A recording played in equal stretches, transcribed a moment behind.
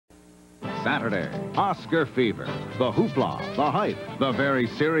Saturday. Oscar fever, the hoopla, the hype, the very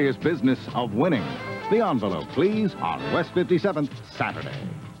serious business of winning. The envelope, please, on West 57th, Saturday.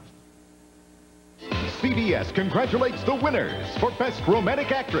 CBS congratulates the winners for Best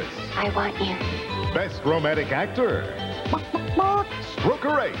Romantic Actress. I want you. Best Romantic Actor. Stroke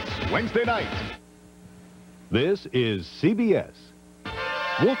a Race, Wednesday night. This is CBS.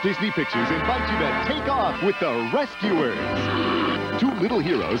 Walt Disney Pictures invites you to take off with the Rescuers. Two little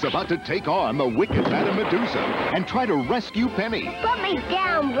heroes about to take on the wicked Madame Medusa and try to rescue Penny. Put me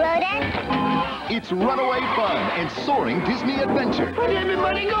down, Brother. It's runaway fun and soaring Disney adventure. Where did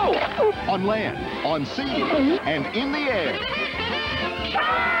everybody go? On land, on sea, and in the air.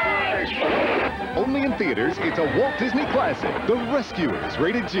 Only in theaters, it's a Walt Disney classic, The Rescuers,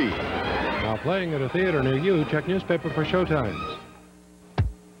 rated G. Now playing at a theater near you, check newspaper for showtimes.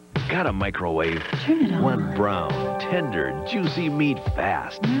 Got a microwave? Turn it on. Want brown, tender, juicy meat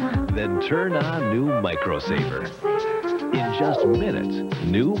fast? Then turn on new Micro-Saver. In just minutes,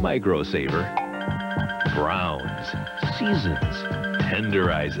 new Micro-Saver browns, seasons,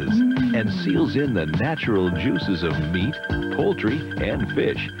 tenderizes, and seals in the natural juices of meat, poultry, and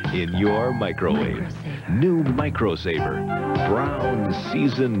fish in your microwave. New Micro-Saver. Brown,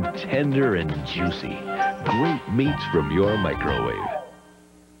 seasoned, tender, and juicy. Great meats from your microwave.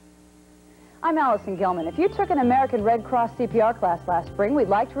 I'm Allison Gilman. If you took an American Red Cross CPR class last spring, we'd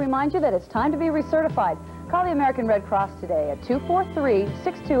like to remind you that it's time to be recertified. Call the American Red Cross today at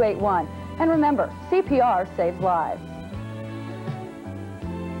 243-6281. And remember, CPR saves lives.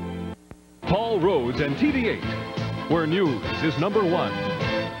 Paul Rhodes and TV8, where news is #1.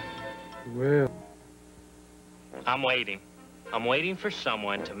 Well, I'm waiting. I'm waiting for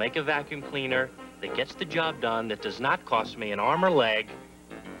someone to make a vacuum cleaner that gets the job done, that does not cost me an arm or leg.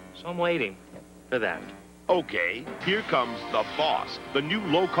 So I'm waiting for that. Okay, here comes the Boss, the new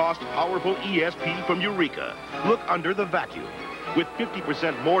low-cost, powerful ESP from Eureka. Look under the vacuum. With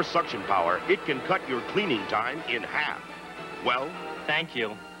 50% more suction power, it can cut your cleaning time in half. Well? Thank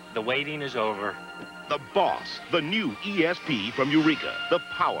you. The waiting is over. The Boss, the new ESP from Eureka. The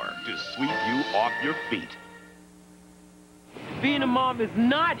power to sweep you off your feet. Being a mom is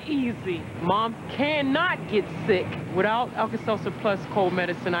not easy. Moms cannot get sick. Without Alka-Seltzer Plus cold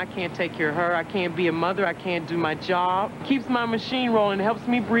medicine, I can't take care of her. I can't be a mother. I can't do my job. Keeps my machine rolling, helps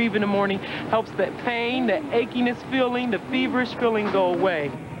me breathe in the morning, helps that pain, the achiness feeling, the feverish feeling go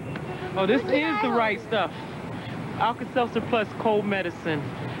away. Oh, this is the right stuff. Alka-Seltzer Plus cold medicine.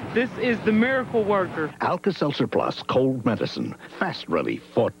 This is the miracle worker. Alka-Seltzer Plus cold medicine. Fast relief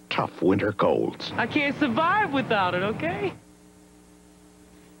for tough winter colds. I can't survive without it, okay?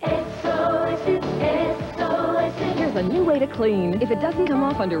 S.O.S. Here's a new way to clean. If it doesn't come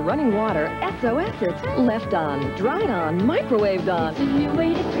off under running water, S.O.S. It's left on, dried on, microwaved on. It's a new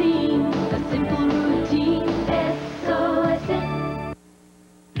way to clean, a simple routine. S.O.S.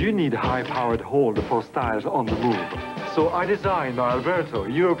 You need high-powered hold for styles on the move. So I designed our Alberto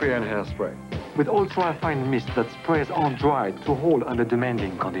European hairspray with ultra-fine mist that sprays on dry to hold under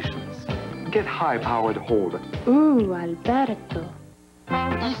demanding conditions. Get high-powered hold. Ooh, Alberto.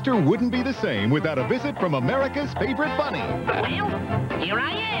 Easter wouldn't be the same without a visit from America's favorite bunny. Well, here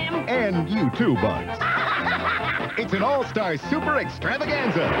I am. And you too, Bugs. It's an all-star super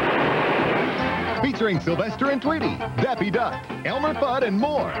extravaganza. Featuring Sylvester and Tweety, Daffy Duck, Elmer Fudd, and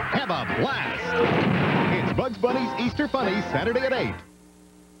more. Have a blast. It's Bugs Bunny's Easter Funnies, Saturday at 8.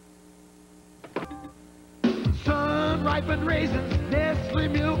 Sun-ripened raisins, Nestlé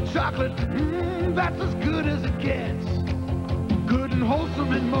milk chocolate. That's as good as it gets. Good and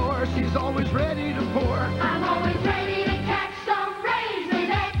wholesome and more, she's always ready to pour. I'm always ready to catch some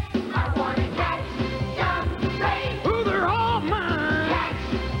Raisinets. I want to catch some Raisinets. Ooh, they're all mine. Catch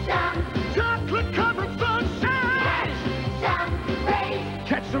some chocolate-covered sunshine. Catch some Raisinets.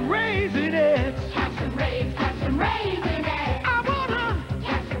 Catch some Raisinets. Catch some Raisinets. Catch some Raisinets. I wanna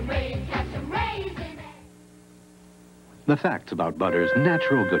catch some Raisinets. Catch some Raisinets. The facts about butter's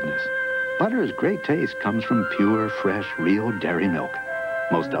natural goodness. Butter's great taste comes from pure, fresh, real dairy milk.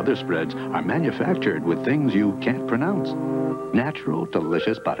 Most other spreads are manufactured with things you can't pronounce. Natural,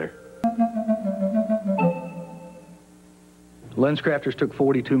 delicious butter. LensCrafters took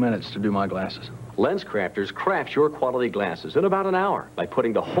 42 minutes to do my glasses. LensCrafters crafts your quality glasses in about an hour by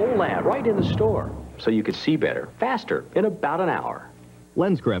putting the whole lab right in the store so you could see better, faster, in about an hour.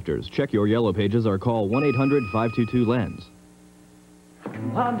 LensCrafters. Check your yellow pages or call 1-800-522-LENS.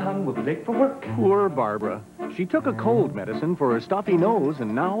 Hon, we'll be late for work. Poor Barbara. She took a cold medicine for a stuffy nose,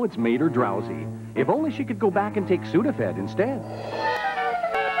 and now it's made her drowsy. If only she could go back and take Sudafed instead.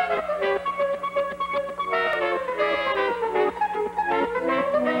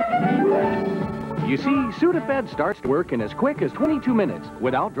 You see, Sudafed starts to work in as quick as 22 minutes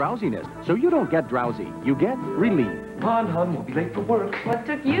without drowsiness. So you don't get drowsy, you get relief. Pond Hum will be late for work. What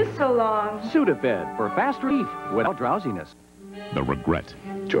took you so long? Sudafed for fast relief without drowsiness. The regret.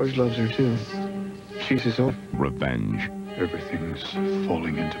 George loves her too. She's his own. Revenge. Everything's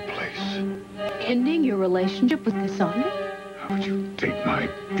falling into place. Ending your relationship with Cassandra? How would you take my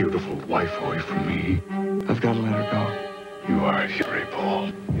beautiful wife away from me? I've got to let her go. You are history,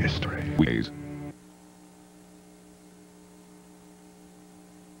 Paul. History. Ways.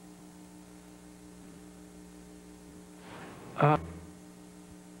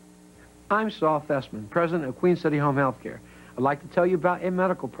 I'm Saul Thesman, president of Queen City Home Healthcare. I'd like to tell you about a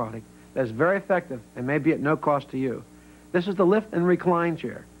medical product that is very effective and may be at no cost to you. This is the Lift and Recline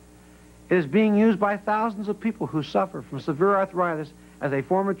chair. It is being used by thousands of people who suffer from severe arthritis as a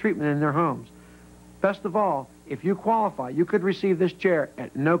form of treatment in their homes. Best of all, if you qualify, you could receive this chair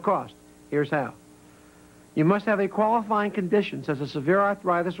at no cost. Here's how. You must have a qualifying condition such as severe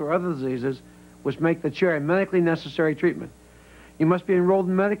arthritis or other diseases which make the chair a medically necessary treatment. You must be enrolled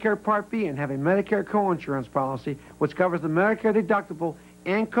in Medicare Part B and have a Medicare co-insurance policy which covers the Medicare deductible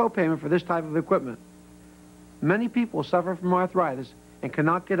and co-payment for this type of equipment. Many people suffer from arthritis and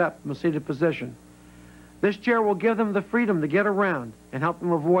cannot get up from a seated position. This chair will give them the freedom to get around and help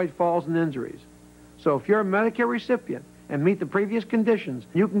them avoid falls and injuries. So if you're a Medicare recipient and meet the previous conditions,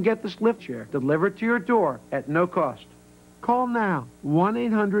 you can get this lift chair delivered to your door at no cost. Call now,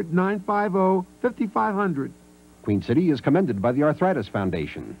 1-800-950-5500. Queen City is commended by the Arthritis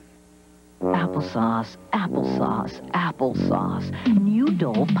Foundation. Applesauce, applesauce, applesauce. New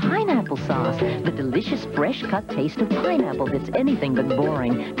Dole pineapple sauce. The delicious, fresh-cut taste of pineapple that's anything but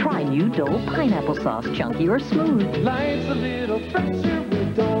boring. Try New Dole pineapple sauce, chunky or smooth. Life's a little friendship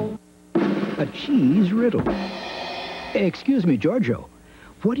with Dole. A cheese riddle. Excuse me, Giorgio.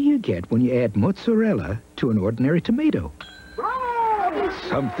 What do you get when you add mozzarella to an ordinary tomato?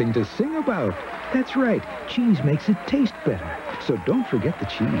 Something to sing about. That's right. Cheese makes it taste better. So don't forget the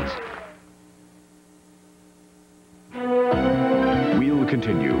cheese. We'll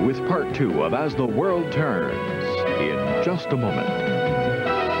continue with part 2 of As the World Turns in just a moment.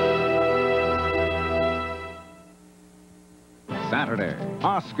 Saturday,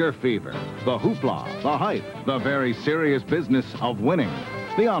 Oscar fever. The hoopla, the hype, the very serious business of winning.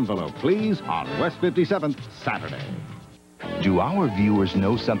 The envelope, please, on West 57th, Saturday. Do our viewers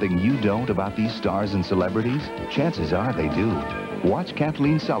know something you don't about these stars and celebrities? Chances are they do. Watch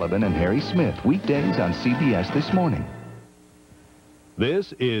Kathleen Sullivan and Harry Smith weekdays on CBS this morning.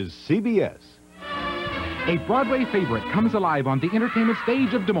 This is CBS. A Broadway favorite comes alive on the entertainment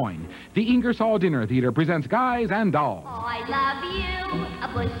stage of Des Moines. The Ingersoll Dinner Theater presents Guys and Dolls. Oh, I love you, a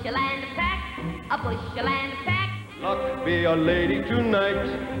bushel and a peck, a bushel and a peck. Luck be a lady tonight.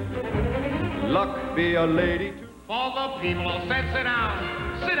 Luck be a lady tonight. For the people who said sit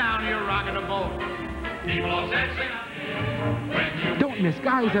down, you're rocking the boat. People who said sit down. Don't miss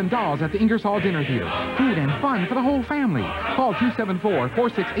Guys and Dolls at the Ingersoll Dinner Theater. Food and fun for the whole family. Call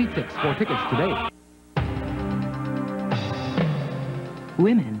 274-4686 for tickets today.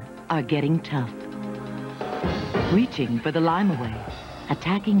 Women are getting tough. Reaching for the lime away.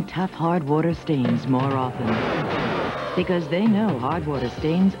 Attacking tough hard water stains more often. Because they know hard water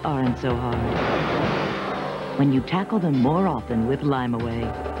stains aren't so hard. When you tackle them more often with Lime Away.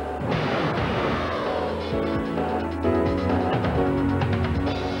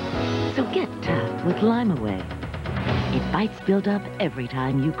 So get tough with Lime Away. It bites build up every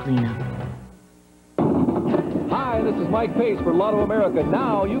time you clean up. Hi, this is Mike Pace for Lotto America.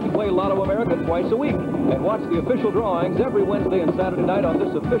 Now you can play Lotto America twice a week and watch the official drawings every Wednesday and Saturday night on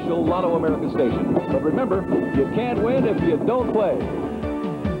this official Lotto America station. But remember, you can't win if you don't play.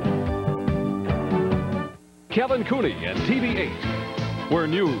 Kevin Cooney and TV8, where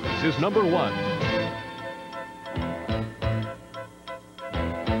news is #1.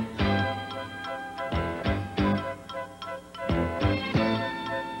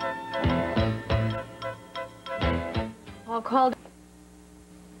 All called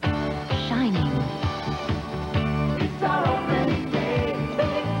Shining. It's our opening day,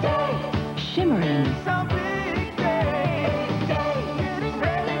 big day. Shimmering. So big day, getting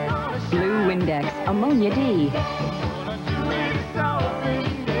ready, gonna Blue Windex, Ammonia D.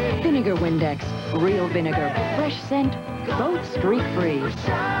 Vinegar Windex, real vinegar, fresh scent, both streak-free.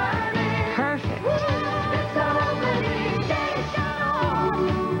 Perfect.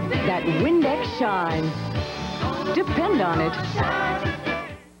 That Windex shine. Depend on it.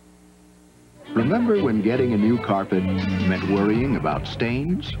 Remember when getting a new carpet meant worrying about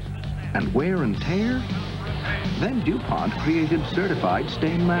stains and wear and tear? Then DuPont created certified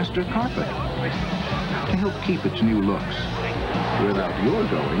Stain Master carpet to help keep its new looks without your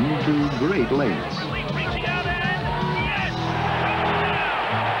going to great lengths.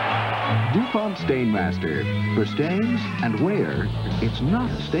 DuPont Stain Master. For stains and wear, it's not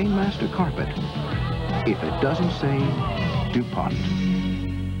Stain Master carpet if it doesn't say DuPont.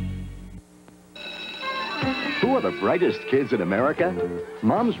 Who are the brightest kids in America?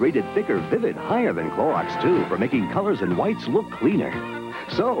 Moms rated Thicker Vivid higher than Clorox, too, for making colors and whites look cleaner.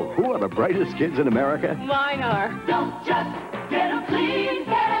 So, who are the brightest kids in America? Mine are. Don't just get a clean,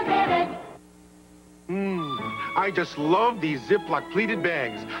 get a Vivid. I just love these Ziploc pleated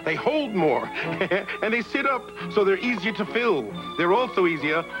bags. They hold more, and they sit up, so they're easier to fill. They're also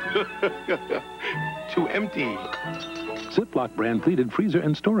easier to empty. Ziploc brand pleated freezer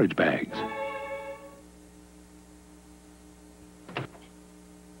and storage bags.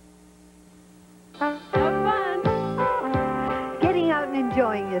 Getting out and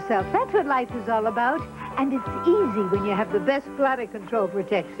enjoying yourself. That's what life is all about. And it's easy when you have the best bladder control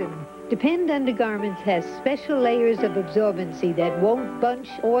protection. Depend Undergarments has special layers of absorbency that won't bunch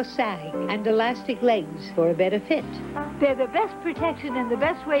or sag, and elastic legs for a better fit. They're the best protection and the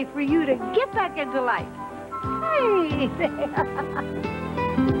best way for you to get back into life. Hey!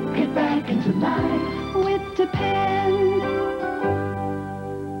 Get back into life with Depend.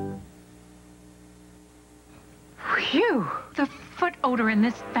 Phew! The foot odor in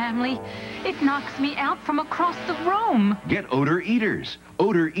this family, it knocks me out from across the room. Get Odor Eaters.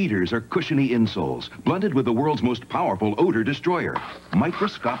 Odor Eaters are cushiony insoles, blended with the world's most powerful odor destroyer,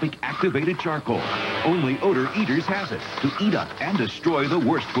 microscopic activated charcoal. Only Odor Eaters has it to eat up and destroy the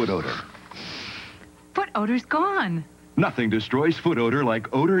worst foot odor. Foot odor's gone. Nothing destroys foot odor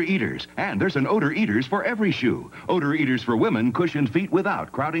like Odor Eaters. And there's an Odor Eaters for every shoe. Odor Eaters for women, cushioned feet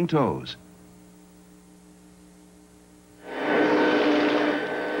without crowding toes.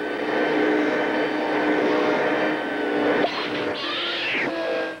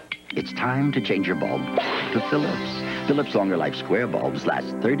 It's time to change your bulb to Philips. Philips Longer Life Square bulbs last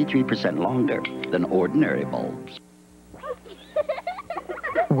 33% longer than ordinary bulbs.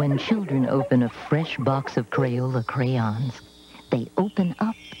 When children open a fresh box of Crayola crayons, they open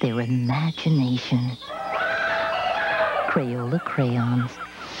up their imagination. Crayola crayons,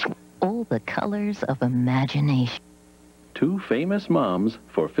 all the colors of imagination. Two famous moms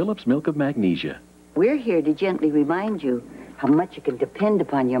for Philips Milk of Magnesia. We're here to gently remind you how much you can depend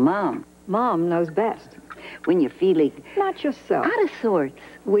upon your mom. Mom knows best. When you're feeling Not yourself. out of sorts,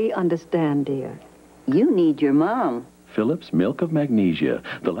 We understand, dear. you need your mom. Philips Milk of Magnesia,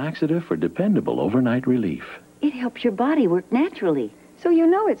 the laxative for dependable overnight relief. It helps your body work naturally. So you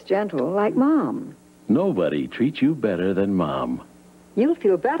know it's gentle, like Mom. Nobody treats you better than Mom. You'll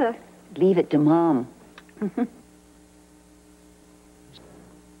feel better. Leave it to Mom.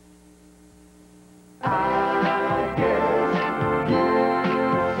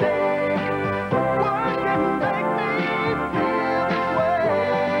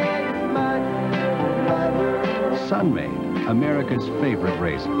 Sunmade, America's favorite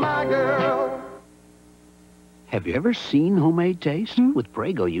raisin. My girl. Have you ever seen homemade taste? With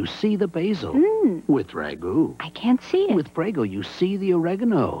Prego, you see the basil. With Ragu. I can't see it. With Prego, you see the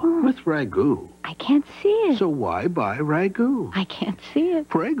oregano. With Ragu. I can't see it. So why buy Ragu? I can't see it.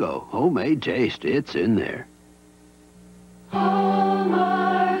 Prego, homemade taste, it's in there.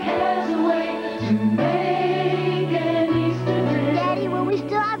 Hallmark has a way to make an Easter egg. Daddy, will we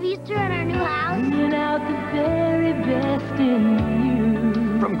still have Easter in our new house? Bring out the very best in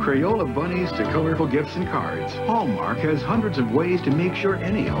you. From Crayola bunnies to colorful gifts and cards, Hallmark has hundreds of ways to make sure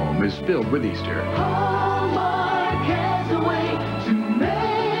any home is filled with Easter. Hallmark has a way to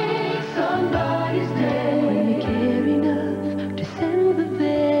make somebody's day. When you care enough to send the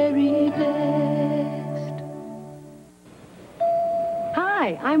very best.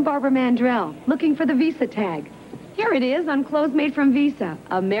 Hi, I'm Barbara Mandrell, looking for the Visa tag. Here it is on clothes made from Visa,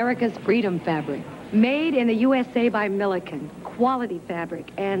 America's Freedom fabric. Made in the USA by Milliken. Quality fabric,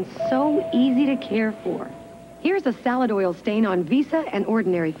 and so easy to care for. Here's a salad oil stain on Visa and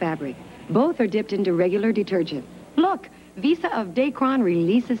ordinary fabric. Both are dipped into regular detergent. Look, Visa of Dacron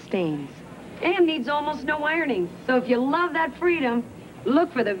releases stains. And needs almost no ironing. So if you love that freedom,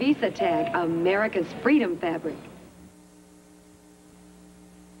 look for the Visa tag, America's Freedom fabric.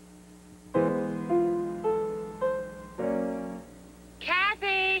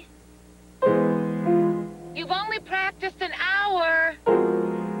 Kathy! You've only practiced an hour.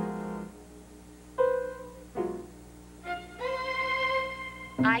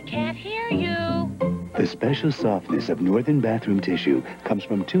 I can't hear you. The special softness of Northern bathroom tissue comes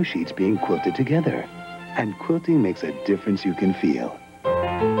from two sheets being quilted together. And quilting makes a difference you can feel.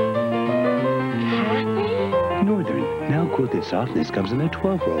 Northern, now quilted softness comes in a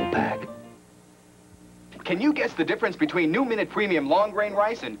 12-roll pack. Can you guess the difference between New Minute Premium long grain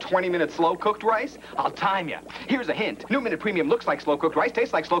rice and 20-minute slow-cooked rice? I'll time you. Here's a hint. New Minute Premium looks like slow-cooked rice,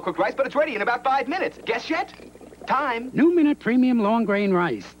 tastes like slow-cooked rice, but it's ready in about 5 minutes. Guess yet? Time. New Minute Premium long grain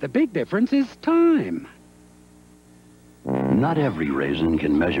rice. The big difference is time. Not every raisin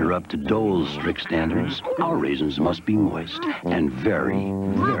can measure up to Dole's strict standards. Our raisins must be moist and very,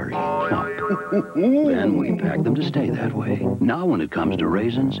 very plump. Then we pack them to stay that way. Now when it comes to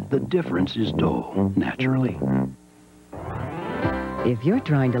raisins, the difference is Dole, naturally. If you're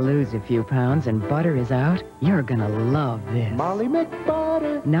trying to lose a few pounds and butter is out, you're gonna love this. Molly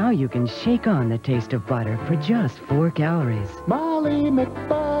McButter. Now you can shake on the taste of butter for just 4 calories. Molly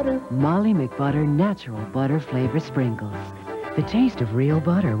McButter. Molly McButter Natural Butter Flavor Sprinkles. The taste of real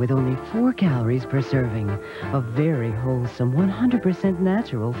butter with only 4 calories per serving. A very wholesome, 100%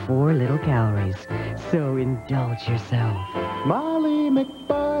 natural 4 little calories. So indulge yourself. Molly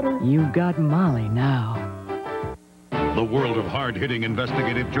McButter. You've got Molly now. The world of hard-hitting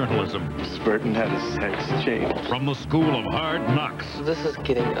investigative journalism. Burton had his sex changed. From the school of hard knocks. This is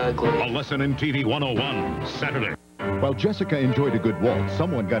getting ugly. A lesson in TV 101, Saturday. While Jessica enjoyed a good waltz,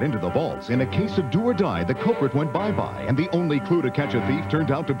 someone got into the vaults. In a case of do or die, the culprit went bye-bye, and the only clue to catch a thief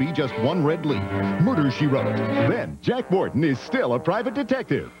turned out to be just one red leaf. Murder, she wrote. Then, Jack Morton is still a private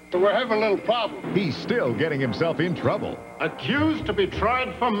detective. We're having a little problem. He's still getting himself in trouble. Accused to be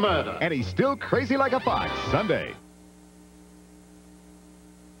tried for murder. And he's still crazy like a fox, Sunday.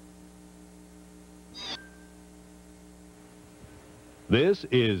 This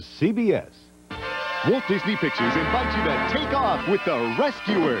is CBS. Walt Disney Pictures invites you to take off with the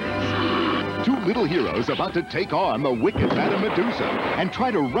Rescuers. 2 little heroes about to take on the wicked Madame Medusa and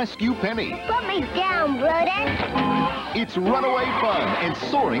try to rescue Penny. Put me down, brother. It's runaway fun and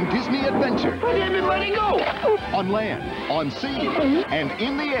soaring Disney adventure. Where did everybody go? On land, on sea, and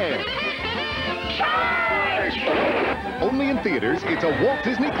in the air. Charge! Only in theaters, it's a Walt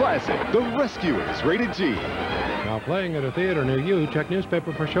Disney classic, The Rescuers, rated G. Now playing at a theater near you, check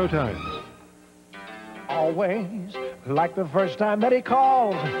newspaper for showtimes. Always like the first time that he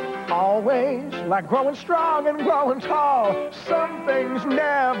called. Always like growing strong and growing tall. Some things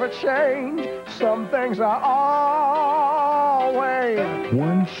never change. Some things are always.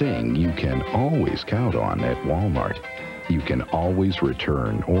 One thing you can always count on at Walmart. You can always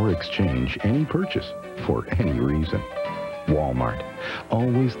return or exchange any purchase for any reason. Walmart.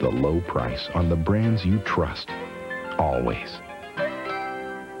 Always the low price on the brands you trust. Always.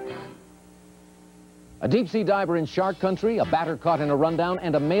 A deep-sea diver in shark country, a batter caught in a rundown,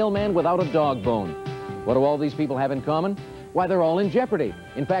 and a mailman without a dog bone. What do all these people have in common? Why, they're all in jeopardy.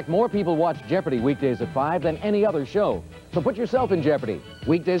 In fact, more people watch Jeopardy weekdays at 5 than any other show. So put yourself in jeopardy.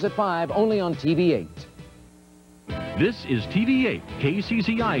 Weekdays at 5, only on TV 8. This is TV 8,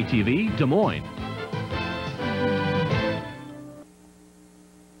 KCCI-TV, Des Moines.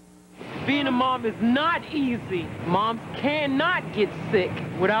 Being a mom is not easy. Moms cannot get sick.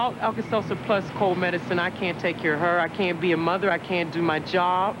 Without Alka-Seltzer Plus cold medicine, I can't take care of her. I can't be a mother. I can't do my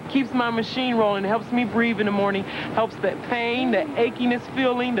job. Keeps my machine rolling. Helps me breathe in the morning. Helps that pain, the achiness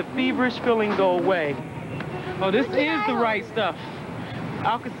feeling, the feverish feeling go away. Oh, this is the right stuff.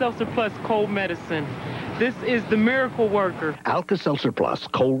 Alka-Seltzer Plus cold medicine. This is the miracle worker. Alka-Seltzer Plus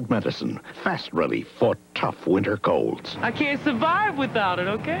cold medicine. Fast relief for tough winter colds. I can't survive without it,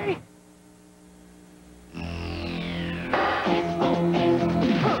 okay?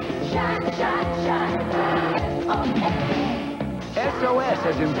 S.O.S.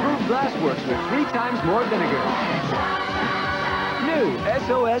 has improved Glassworks with 3 times more vinegar. New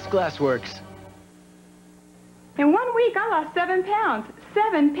S.O.S. Glassworks. In 1 week, I lost 7 pounds.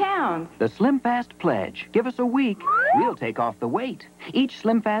 7 pounds. The Slim Fast Pledge. Give us a week. We'll take off the weight. Each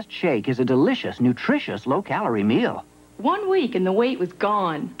Slim Fast shake is a delicious, nutritious, low-calorie meal. 1 week and the weight was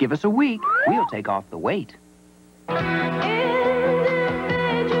gone. Give us a week. We'll take off the weight.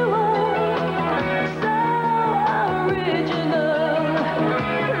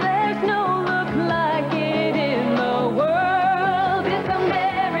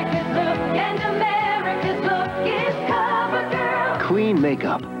 Clean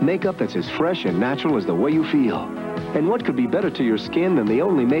makeup. Makeup that's as fresh and natural as the way you feel. And what could be better to your skin than the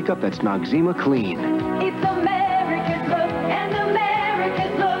only makeup that's Noxzema Clean? It's America's look, and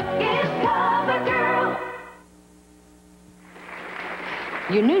America's look is CoverGirl.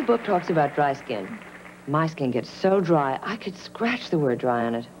 Your new book talks about dry skin. My skin gets so dry, I could scratch the word dry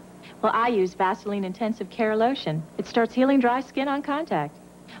on it. Well, I use Vaseline Intensive Care Lotion. It starts healing dry skin on contact.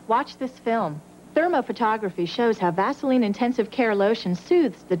 Watch this film. Thermophotography shows how Vaseline Intensive Care Lotion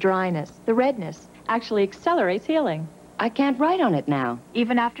soothes the dryness, the redness, actually accelerates healing. I can't write on it now.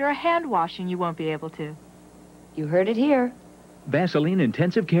 Even after a hand washing, you won't be able to. You heard it here. Vaseline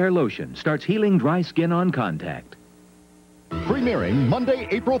Intensive Care Lotion starts healing dry skin on contact. Premiering Monday,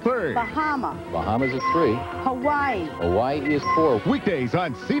 April 3rd. Bahamas is 3. Hawaii. Hawaii is 4. Weekdays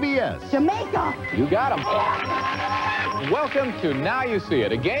on CBS. Jamaica. You got 'em. Welcome to Now You See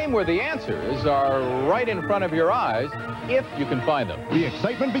It, a game where the answers are right in front of your eyes, if you can find them. The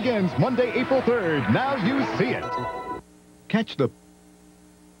excitement begins Monday, April 3rd. Now You See It. Catch the...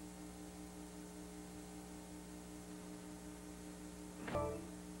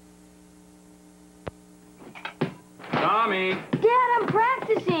 Tommy! Dad, I'm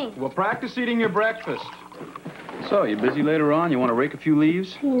practicing. Well, practice eating your breakfast. So, you busy later on? You want to rake a few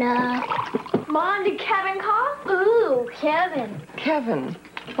leaves? No. Mom, did Kevin call? Ooh, Kevin. Kevin.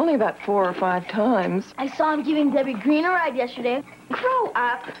 Only about 4 or 5 times. I saw him giving Debbie Green a ride yesterday. Grow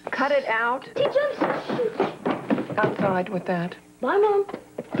up. Cut it out. Teach him. Outside with that. Bye, Mom.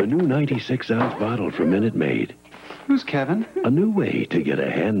 The new 96-ounce bottle from Minute Maid. Who's Kevin? A new way to get a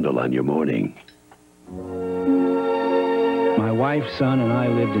handle on your morning. My wife, son, and I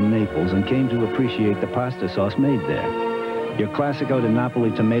lived in Naples and came to appreciate the pasta sauce made there. Your Classico di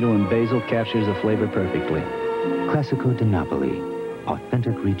Napoli tomato and basil captures the flavor perfectly. Classico di Napoli,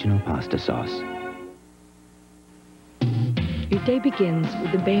 authentic regional pasta sauce. Your day begins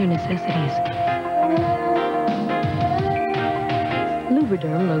with the bare necessities.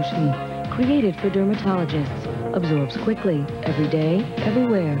 Lubriderm lotion, created for dermatologists, absorbs quickly, every day,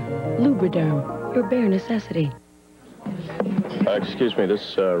 everywhere. Lubriderm, your bare necessity. Excuse me,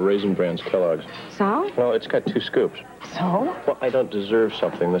 this Raisin Brand's Kellogg's. So? Well, it's got 2 scoops. So? Well, I don't deserve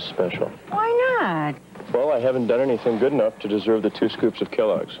something this special. Why not? Well, I haven't done anything good enough to deserve the 2 scoops of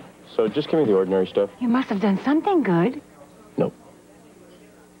Kellogg's. So just give me the ordinary stuff. You must have done something good. Nope.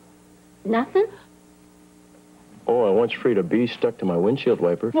 Nothing? Oh, I once freed a bee stuck to my windshield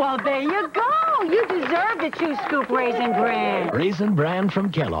wiper. Well, there you go. You deserve the 2-scoop Raisin Bran. Raisin Bran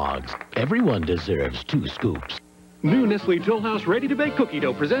from Kellogg's. Everyone deserves 2 scoops. New Nestlé Toll House ready-to-bake cookie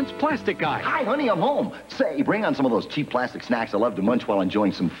dough presents Plastic Guy. Hi, honey, I'm home. Say, bring on some of those cheap plastic snacks I love to munch while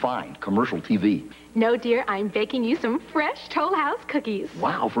enjoying some fine commercial TV. No, dear, I'm baking you some fresh Toll House cookies.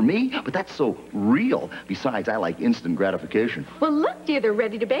 Wow, for me? But that's so real. Besides, I like instant gratification. Well, look, dear, they're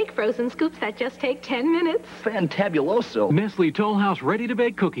ready-to-bake frozen scoops that just take 10 minutes. Fantabuloso. Nestlé Toll House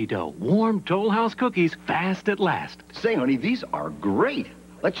ready-to-bake cookie dough. Warm Toll House cookies, fast at last. Say, honey, these are great.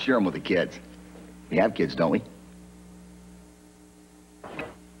 Let's share them with the kids. We have kids, don't we?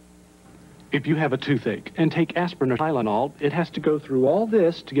 If you have a toothache and take aspirin or Tylenol, it has to go through all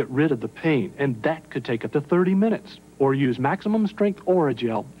this to get rid of the pain, and that could take up to 30 minutes. Or use maximum strength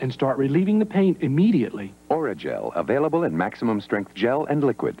Oragel and start relieving the pain immediately. Oragel, available in maximum strength gel and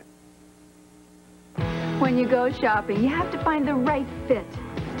liquid. When you go shopping, you have to find the right fit,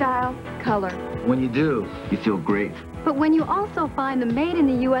 style, color. When you do, you feel great. But when you also find the Made in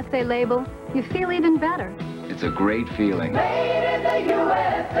the USA label, you feel even better. It's a great feeling. Made in the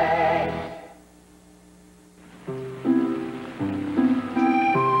USA.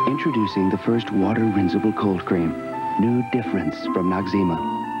 Introducing the first water rinsable cold cream. New Difference from Noxzema.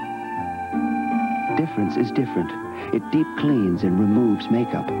 Difference is different. It deep cleans and removes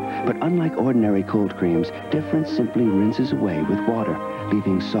makeup. But unlike ordinary cold creams, Difference simply rinses away with water,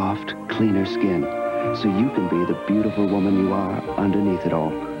 leaving soft, cleaner skin. So you can be the beautiful woman you are underneath it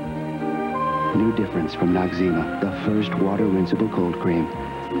all. New Difference from Noxzema, the first water rinsable cold cream.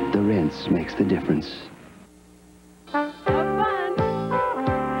 The rinse makes the difference.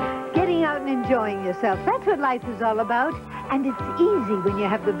 Enjoying yourself. That's what life is all about. And it's easy when you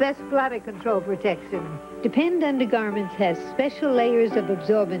have the best bladder control protection. Depend Undergarments has special layers of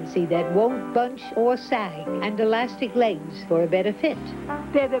absorbency that won't bunch or sag, and elastic legs for a better fit.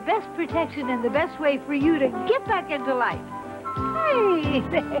 They're the best protection and the best way for you to get back into life. Hey!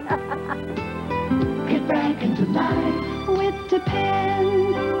 Get back into life with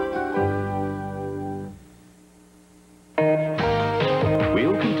Depend.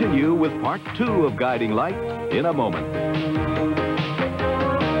 We'll continue with part 2 of Guiding Light in a moment.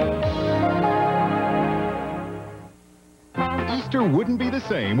 Easter wouldn't be the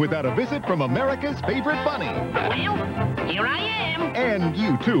same without a visit from America's favorite bunny. Well, here I am. And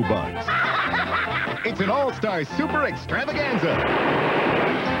you too, Bugs. It's an all-star super extravaganza.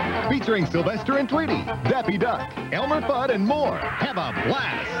 Featuring Sylvester and Tweety, Daffy Duck, Elmer Fudd, and more. Have a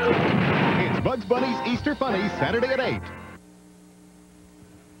blast. It's Bugs Bunny's Easter Funnies, Saturday at 8.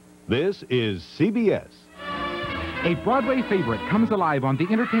 This is CBS. A Broadway favorite comes alive on the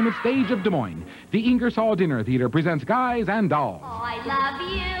entertainment stage of Des Moines. The Ingersoll Dinner Theater presents Guys and Dolls. Oh, I love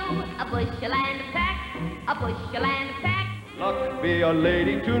you, a bushel and a peck, a bushel and a peck. Luck be a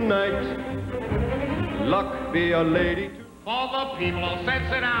lady tonight. Luck be a lady tonight. For the people who said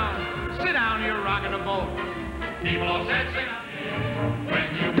sit down. Sit down, you're rocking the boat. People who said sit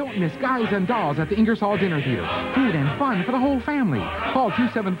down. Don't miss Guys and Dolls at the Ingersoll Dinner Theater. Food and fun for the whole family. Call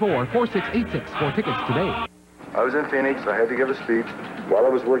 274-4686 for tickets today. I was in Phoenix. I had to give a speech. While I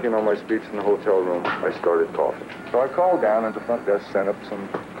was working on my speech in the hotel room, I started coughing. So I called down and the front desk sent up some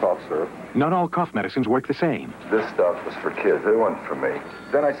cough syrup. Not all cough medicines work the same. This stuff was for kids. It wasn't for me.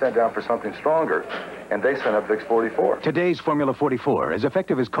 Then I sat down for something stronger, and they sent up Vicks 44. Today's Formula 44 is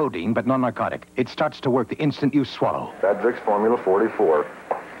effective as codeine, but non-narcotic. It starts to work the instant you swallow. That Vicks Formula 44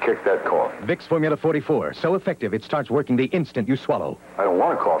 kicked that cough. Vicks Formula 44, so effective it starts working the instant you swallow. I don't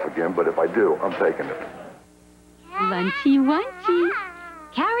want to cough again, but if I do, I'm taking it. Lunchy wunchy.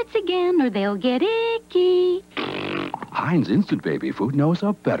 Carrots again or they'll get icky. Heinz Instant Baby Food knows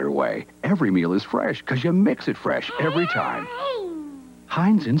a better way. Every meal is fresh because you mix it fresh every time.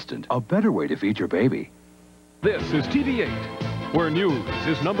 Heinz Instant, a better way to feed your baby. This is TV8, where news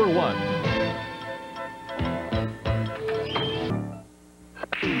is #1.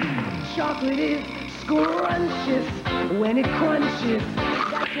 Chocolate is scrumptious when it crunches.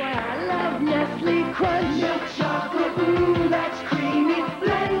 That's why I love Nestlé Crunch. Milk chocolate, ooh, that's creamy.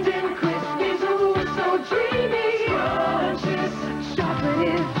 Blended crispies, ooh, so dreamy. Scrumptious. Chocolate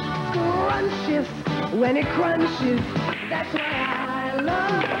is scrumptious when it crunches. That's why I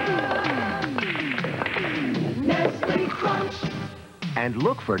love Nestlé Crunch. And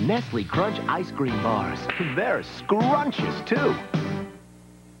look for Nestlé Crunch ice cream bars. They're scrumptious, too.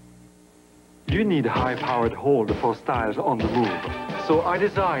 You need high-powered hold for styles on the move. So I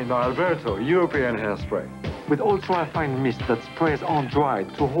designed the Alberto European hairspray with ultra-fine mist that sprays on dry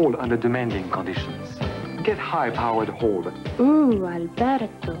to hold under demanding conditions. Get high-powered hold. Ooh,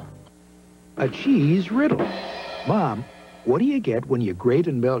 Alberto. A cheese riddle. Mom, what do you get when you grate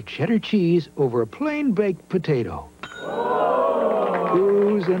and melt cheddar cheese over a plain baked potato?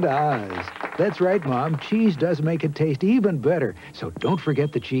 Oohs and ahs. That's right, Mom. Cheese does make it taste even better, so don't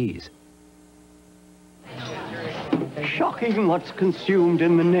forget the cheese. Shocking what's consumed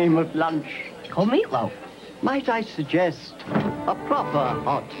in the name of lunch. Or meatloaf. Might I suggest a proper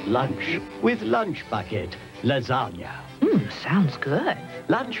hot lunch with lunch bucket lasagna? Sounds good.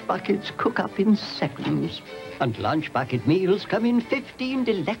 Lunch buckets cook up in seconds. And lunch bucket meals come in 15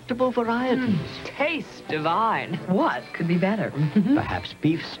 delectable varieties. Tastes divine. What could be better? Perhaps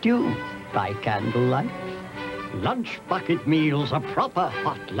beef stew by candlelight. Lunch bucket meals, a proper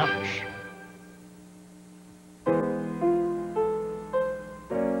hot lunch.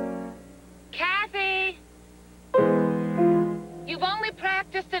 Kathy! You've only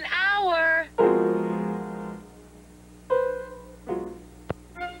practiced an hour.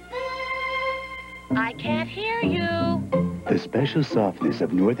 I can't hear you. The special softness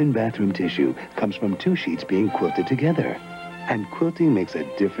of Northern bathroom tissue comes from 2 sheets being quilted together. And quilting makes a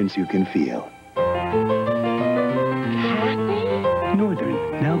difference you can feel.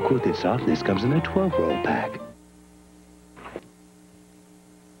 Northern, now quilted softness comes in a 12-roll pack.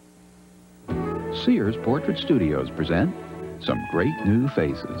 Sears Portrait Studios present some great new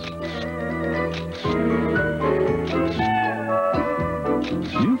faces.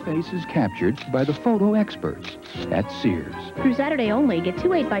 New faces captured by the photo experts at Sears. Through Saturday only, get 2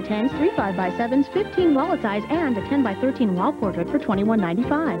 8x10s, 3 5x7s, 15 wallet size, and a 10x13 wall portrait for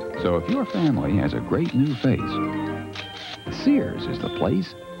 $21.95. So if your family has a great new face, Sears is the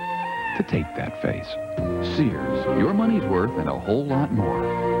place to take that face. Sears, your money's worth and a whole lot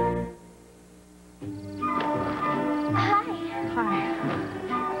more.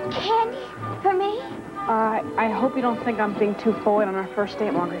 Candy for me? I hope you don't think I'm being too forward on our first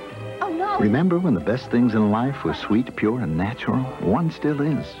date, Margaret. Oh, no. Remember when the best things in life were sweet, pure, and natural? One still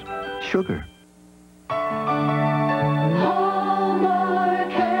is. Sugar.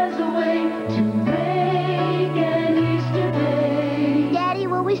 Hallmark has a way to make an Easter day. Daddy,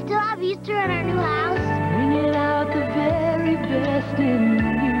 will we still have Easter in our new house? Bringing out the very best in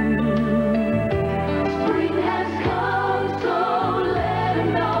you. Spring has come, so let it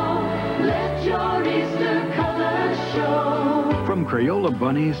know. Let your Easter colors show. From Crayola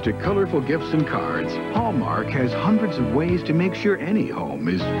bunnies to colorful gifts and cards, Hallmark has hundreds of ways to make sure any home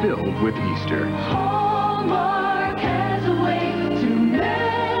is filled with Easter. Hallmark has a way to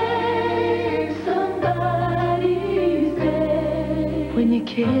make somebody's day. When you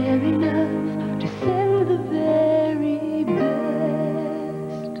care enough to send the very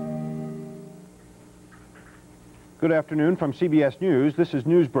best. Good afternoon from CBS News. This is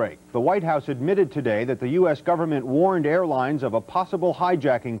Newsbreak. The White House admitted today that the U.S. government warned airlines of a possible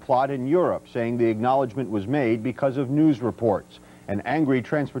hijacking plot in Europe, saying the acknowledgement was made because of news reports. An angry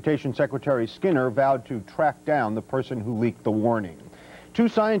Transportation Secretary Skinner vowed to track down the person who leaked the warning. Two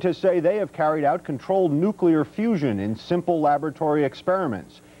scientists say they have carried out controlled nuclear fusion in simple laboratory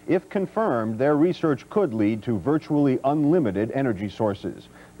experiments. If confirmed, their research could lead to virtually unlimited energy sources.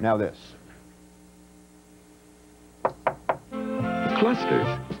 Now this.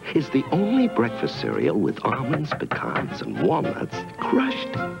 Clusters is the only breakfast cereal with almonds, pecans, and walnuts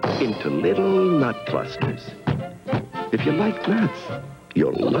crushed into little nut clusters. If you like nuts,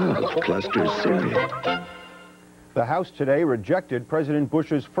 you'll love Clusters cereal. The House today rejected President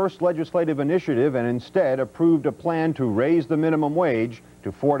Bush's first legislative initiative and instead approved a plan to raise the minimum wage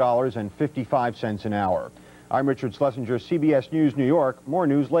to $4.55 an hour. I'm Richard Schlesinger, CBS News, New York. More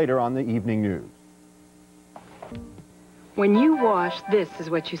news later on the Evening News. When you wash, this is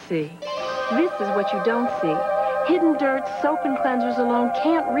what you see. This is what you don't see. Hidden dirt soap and cleansers alone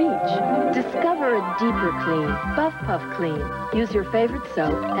can't reach. Discover a deeper clean, Buff Puff Clean. Use your favorite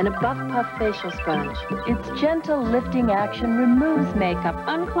soap and a Buff Puff facial sponge. Its gentle lifting action removes makeup,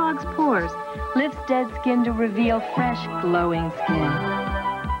 unclogs pores, lifts dead skin to reveal fresh, glowing skin.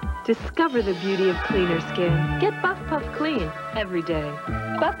 Discover the beauty of cleaner skin. Get Buff Puff Clean every day.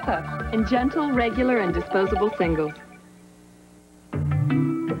 Buff Puff in gentle, regular, and disposable singles.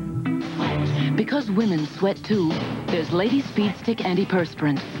 Because women sweat too, there's Lady Speed Stick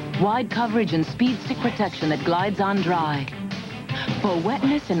Antiperspirant. Wide coverage and speed stick protection that glides on dry. For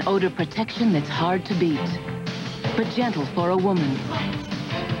wetness and odor protection that's hard to beat, but gentle for a woman.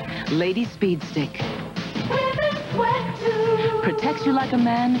 Lady Speed Stick. Women sweat too. Protects you like a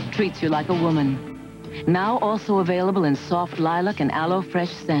man, treats you like a woman. Now also available in soft lilac and aloe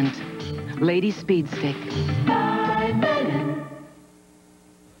fresh scent. Lady Speed Stick.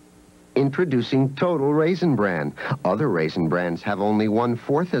 Introducing Total Raisin Bran. Other Raisin Brans have only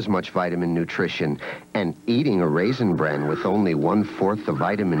 1/4 as much vitamin nutrition. And eating a Raisin Bran with only 1/4 the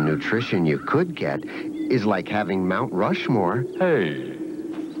vitamin nutrition you could get is like having Mount Rushmore. Hey.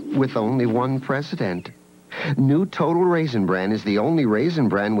 With only one president. New Total Raisin Bran is the only Raisin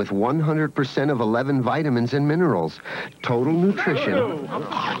Bran with 100% of 11 vitamins and minerals. Total nutrition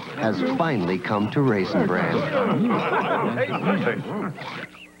has finally come to Raisin Bran.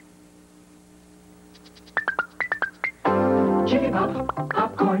 Jiffy Pop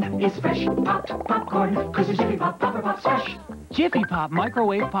popcorn is fresh popped popcorn, 'cause the Jiffy Pop popper pop's fresh. Jiffy Pop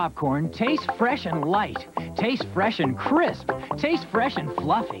microwave popcorn tastes fresh and light, tastes fresh and crisp, tastes fresh and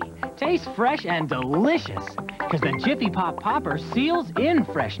fluffy, tastes fresh and delicious. 'Cause the Jiffy Pop popper seals in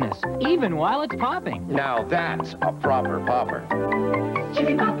freshness, even while it's popping. Now that's a proper popper.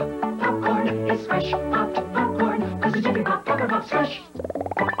 Jiffy Pop popcorn is fresh popped popcorn, 'cause the Jiffy Pop popper pop's fresh.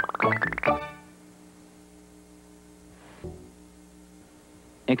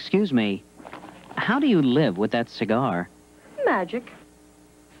 Excuse me, how do you live with that cigar? Magic.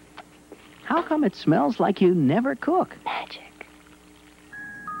 How come it smells like you never cook? Magic.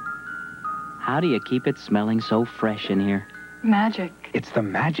 How do you keep it smelling so fresh in here? Magic. It's the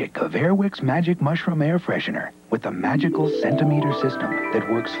magic of Airwick's Magic Mushroom Air Freshener with a magical centimeter system that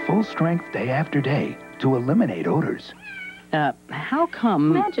works full strength day after day to eliminate odors. How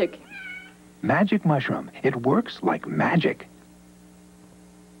come... Magic. Magic Mushroom. It works like magic.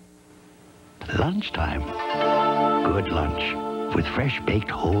 Lunchtime. Good lunch. With fresh baked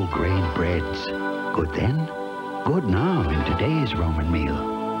whole grain breads. Good then, good now in today's Roman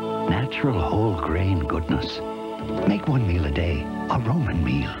meal. Natural whole grain goodness. Make one meal a day a Roman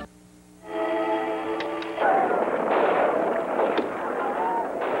meal.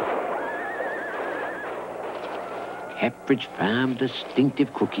 Pepperidge Farm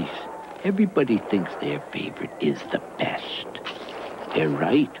distinctive cookies. Everybody thinks their favorite is the best. They're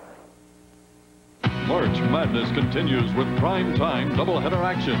right. March Madness continues with prime-time doubleheader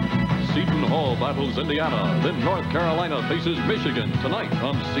action. Seton Hall battles Indiana, then North Carolina faces Michigan tonight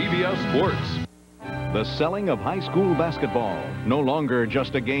on CBS Sports. The selling of high school basketball. No longer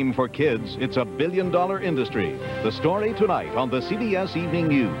just a game for kids, it's a billion-dollar industry. The story tonight on the CBS Evening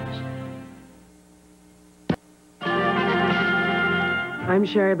News. I'm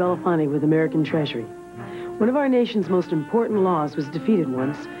Sherry Belafonte with American Treasury. One of our nation's most important laws was defeated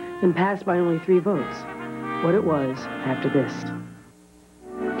once and passed by only 3 votes. What it was after this.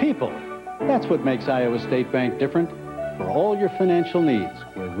 People. That's what makes Iowa State Bank different. For all your financial needs,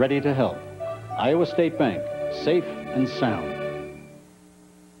 we're ready to help. Iowa State Bank, safe and sound.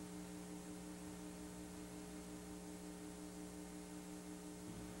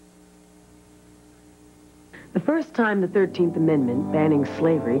 The first time the 13th Amendment banning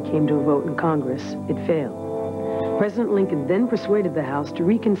slavery came to a vote in Congress, it failed. President Lincoln then persuaded the House to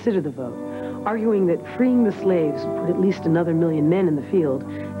reconsider the vote, arguing that freeing the slaves would put at least another 1 million men in the field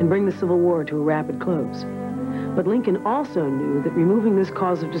and bring the Civil War to a rapid close. But Lincoln also knew that removing this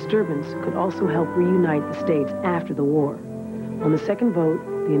cause of disturbance could also help reunite the states after the war. On the second vote,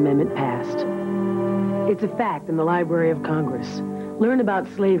 the amendment passed. It's a fact in the Library of Congress. Learn about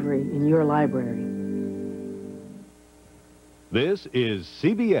slavery in your library. This is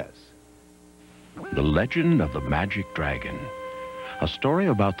CBS. The Legend of the Magic Dragon. A story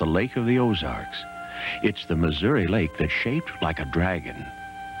about the Lake of the Ozarks. It's the Missouri lake that's shaped like a dragon.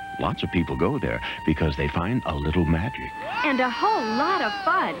 Lots of people go there because they find a little magic. And a whole lot of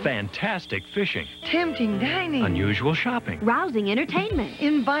fun. Fantastic fishing. Tempting dining. Unusual shopping. Rousing entertainment.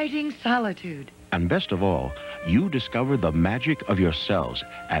 Inviting solitude. And best of all, you discover the magic of yourselves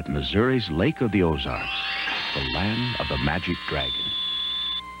at Missouri's Lake of the Ozarks, the land of the magic dragon.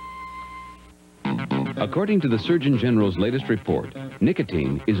 According to the Surgeon General's latest report,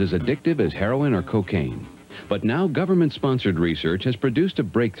 nicotine is as addictive as heroin or cocaine. But now government-sponsored research has produced a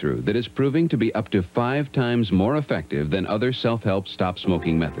breakthrough that is proving to be up to 5 times more effective than other self-help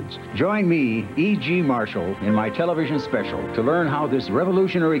stop-smoking methods. Join me, E.G. Marshall, in my television special to learn how this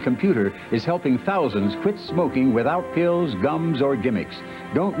revolutionary computer is helping thousands quit smoking without pills, gums, or gimmicks.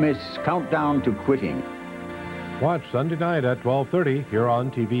 Don't miss Countdown to Quitting. Watch Sunday night at 12:30 here on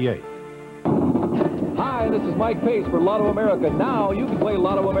TV8. Hi, this is Mike Pace for Lotto America. Now you can play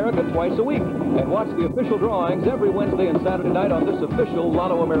Lotto America twice a week and watch the official drawings every Wednesday and Saturday night on this official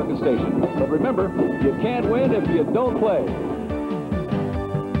Lotto America station. But remember, you can't win if you don't play.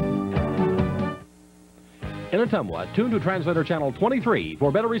 In Ottumwa, tune to Translator Channel 23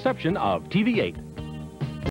 for better reception of TV8.